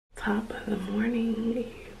Top of the morning, you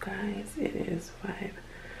guys. It is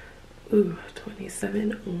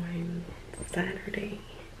 5:27 on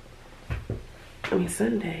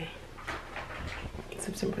Sunday,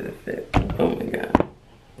 September the 5th. Oh my god.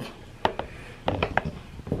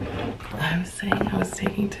 I was saying I was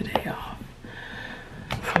taking today off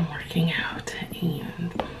from working out,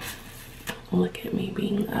 and look at me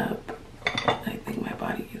being up. I think my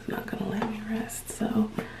body is not gonna let me rest,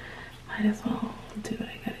 so might as well do what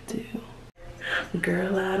I gotta do.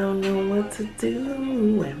 Girl, I don't know what to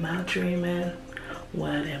do. Am I dreaming?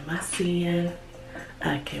 What am I seeing?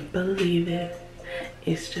 I can't believe it.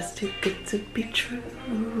 It's just too good to be true.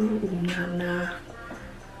 Ooh, nah, nah.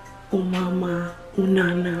 Ooh, mama. Ooh,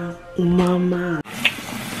 nah, nah. Ooh, mama.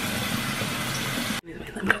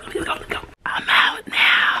 Let me go. I'm out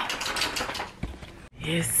now.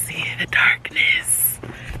 You see the darkness.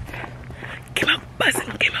 Came out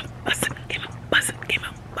buzzing, came out buzzing, came out buzzing, came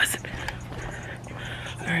out buzzing.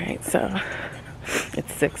 Alright, so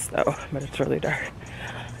it's 6 though, but it's really dark.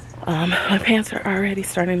 My pants are already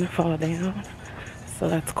starting to fall down, so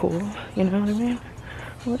that's cool, you know what I mean?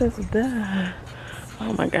 What is that?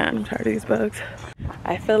 Oh my god, I'm tired of these bugs.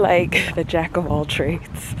 I feel like the jack of all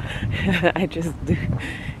trades. I just do.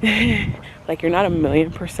 Like, you're not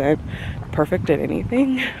 1,000,000% perfect at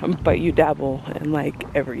anything, but you dabble in like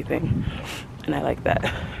everything, and I like that.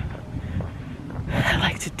 I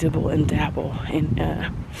like to dibble and dabble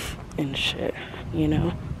in shit, you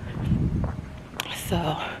know.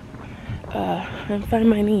 So and find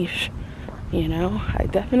my niche, you know. I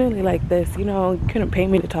definitely like this. You know, you couldn't pay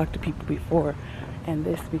me to talk to people before, and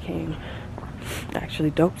this became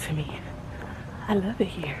actually dope to me. I love it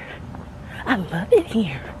here. I love it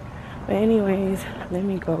here. But anyways, let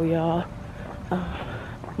me go, y'all.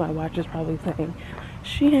 My watch is probably saying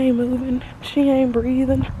she ain't moving, she ain't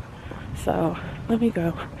breathing. So let me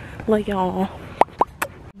go. Love y'all.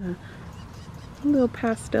 Little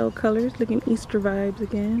pastel colors, looking Easter vibes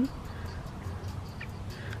again.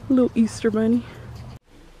 Little Easter bunny.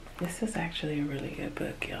 This is actually a really good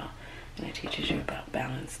book, y'all. And it teaches you about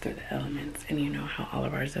balance through the elements. And you know how all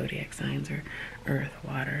of our zodiac signs are earth,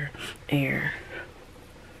 water, air.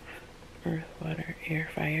 Earth, water, air,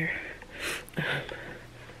 fire.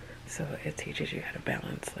 So it teaches you how to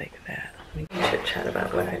balance like that. Let me chit chat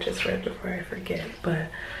about what I just read before I forget. But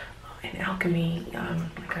in alchemy,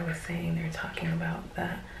 like I was saying, they're talking about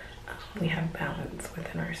that we have balance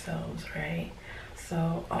within ourselves, right?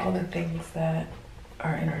 So all the things that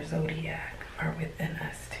are in our zodiac are within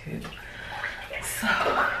us too. So,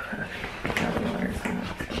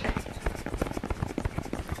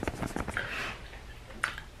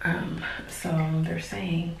 so they're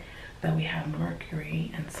saying that we have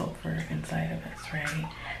Mercury and sulfur inside of us, right?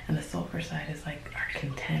 And the sulfur side is like our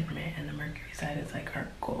contentment, and the Mercury side is like our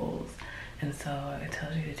goals. And so it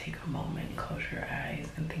tells you to take a moment and close your eyes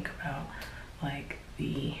and think about like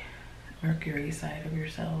the Mercury side of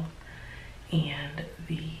yourself and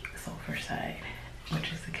the sulfur side,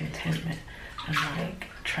 which is the contentment, and like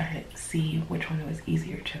try to see which one was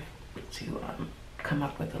easier to come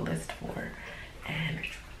up with a list for, and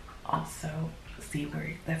also see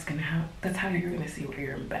where that's how you're gonna see where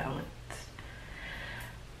you're imbalanced.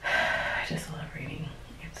 I just love reading.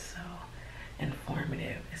 It's so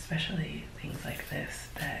informative, especially things like this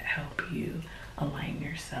that help you align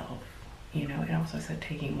yourself. You know, it also said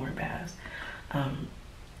taking more baths.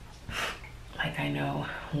 Like, I know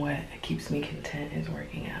what keeps me content is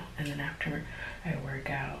working out, and then after I work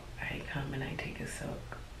out, I come and I take a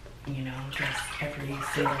soak, you know, just every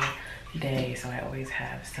single day. So I always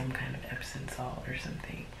have some kind of Epsom salt or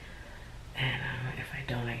something, and if I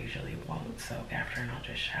don't, I usually won't soak after, and I'll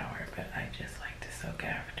just shower. But I just like to soak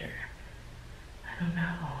after. I don't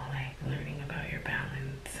know, like learning about your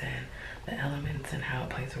balance and the elements and how it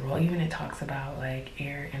plays a role. Even it talks about like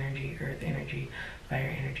air energy, earth energy,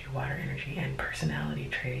 fire energy, water energy, and personality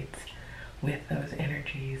traits with those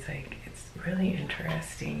energies. Like, it's really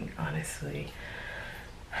interesting, honestly.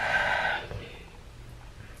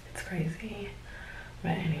 It's crazy.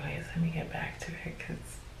 But anyways, let me get back to it,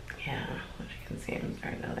 because yeah, as you can see, I'm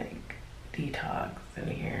starting to like detox in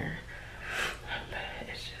here. But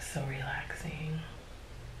it's just so relaxing.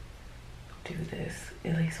 Do this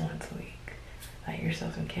at least once a week. Light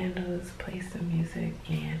yourself some candles, play some music,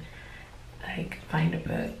 and like find a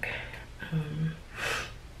book.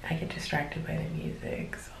 I get distracted by the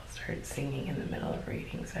music, so I'll start singing in the middle of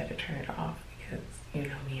reading, so I had to turn it off because you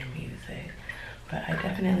know me and music. But I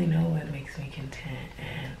definitely know what makes me content,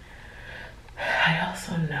 and I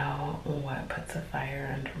also know what puts a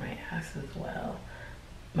fire under my ass as well.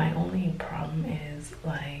 My only problem is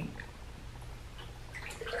like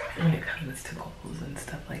comes to goals and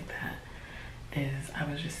stuff like that is I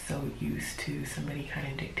was just so used to somebody kind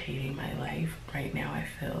of dictating my life. Right now I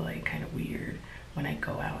feel like kind of weird when I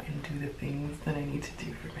go out and do the things that I need to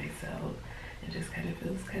do for myself. It just kind of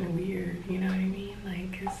feels kind of weird, you know what I mean?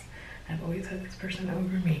 Like, 'cause I've always had this person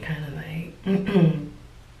over me kind of like,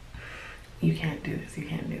 you can't do this, you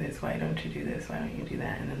can't do this, why don't you do this, why don't you do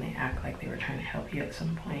that? And then they act like they were trying to help you at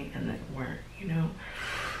some point and they weren't, you know?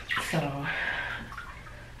 So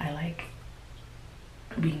I like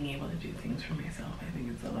being able to do things for myself. I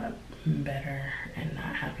think it's a lot better and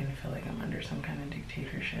not having to feel like I'm under some kind of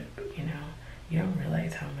dictatorship, you know? You don't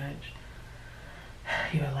realize how much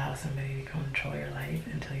you allow somebody to control your life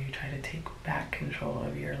until you try to take back control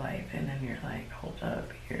of your life, and then you're like, hold up,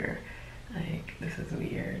 you're like, this is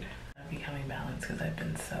weird. I'm becoming balanced because I've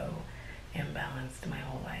been so imbalanced my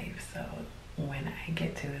whole life. So when I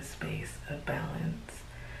get to a space of balance,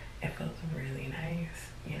 it feels really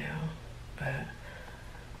nice, you know? But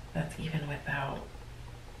that's even without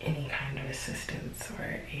any kind of assistance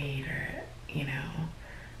or aid or, you know.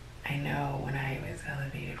 I know when I was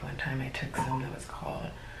elevated one time, I took some that was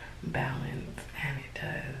called balance, and it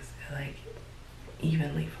does, it like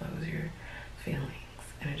evenly flows your feelings,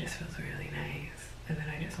 and it just feels really nice. And then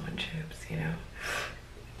I just want chips, you know.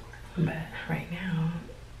 But right now,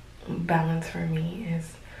 balance for me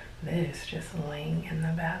is this, just laying in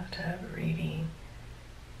the bathtub reading.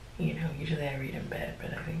 You know, usually I read in bed,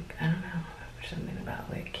 but I think, I don't know, there's something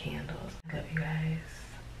about like candles. I love you guys.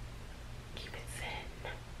 Keep it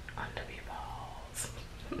zen on W Balls.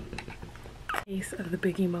 Case of the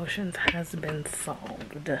big emotions has been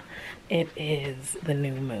solved. It is the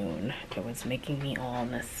new moon. It was making me all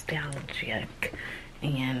nostalgic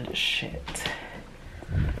and shit.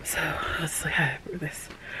 So let's have this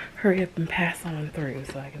hurry up and pass on through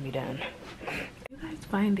so I can be done. Do you guys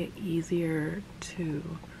find it easier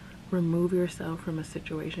to remove yourself from a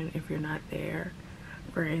situation if you're not there?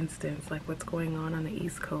 For instance, like what's going on the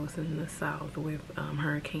East Coast and the South with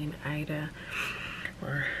Hurricane Ida,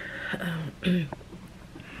 or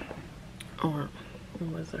or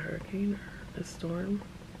was a hurricane or a storm?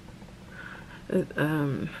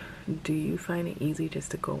 Do you find it easy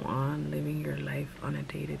just to go on living your life on a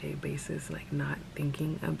day-to-day basis, like not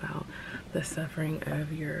thinking about the suffering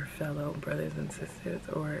of your fellow brothers and sisters,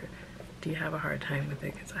 or do you have a hard time with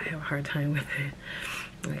it? Because I have a hard time with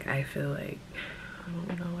it. Like, I feel like, I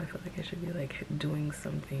don't know, I feel like I should be like doing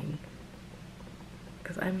something.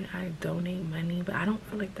 Because I mean, I donate money, but I don't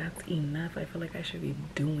feel like that's enough. I feel like I should be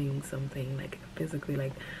doing something, like physically,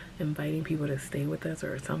 like inviting people to stay with us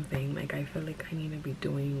or something. Like, I feel like I need to be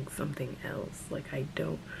doing something else. Like, I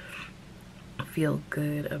don't feel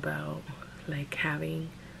good about like having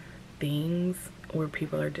things where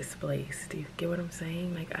people are displaced. Do you get what I'm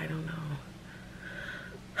saying? Like, I don't know.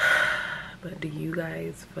 But do you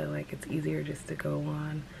guys feel like it's easier just to go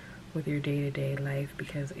on with your day-to-day life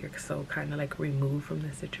because you're so kind of like removed from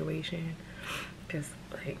the situation? Because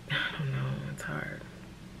like, I don't know, it's hard.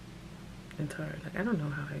 It's hard. Like, I don't know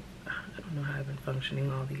how I've been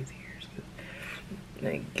functioning all these years.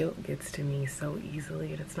 Like, guilt gets to me so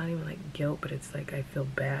easily, and it's not even like guilt, but it's like I feel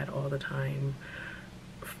bad all the time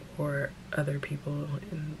for other people,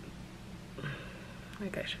 and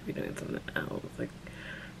like I should be doing something else, like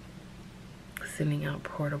sending out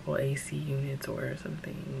portable AC units or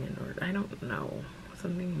something, or I don't know,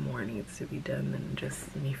 something more needs to be done than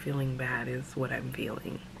just me feeling bad is what I'm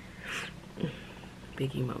feeling.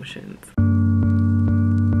 Big emotions.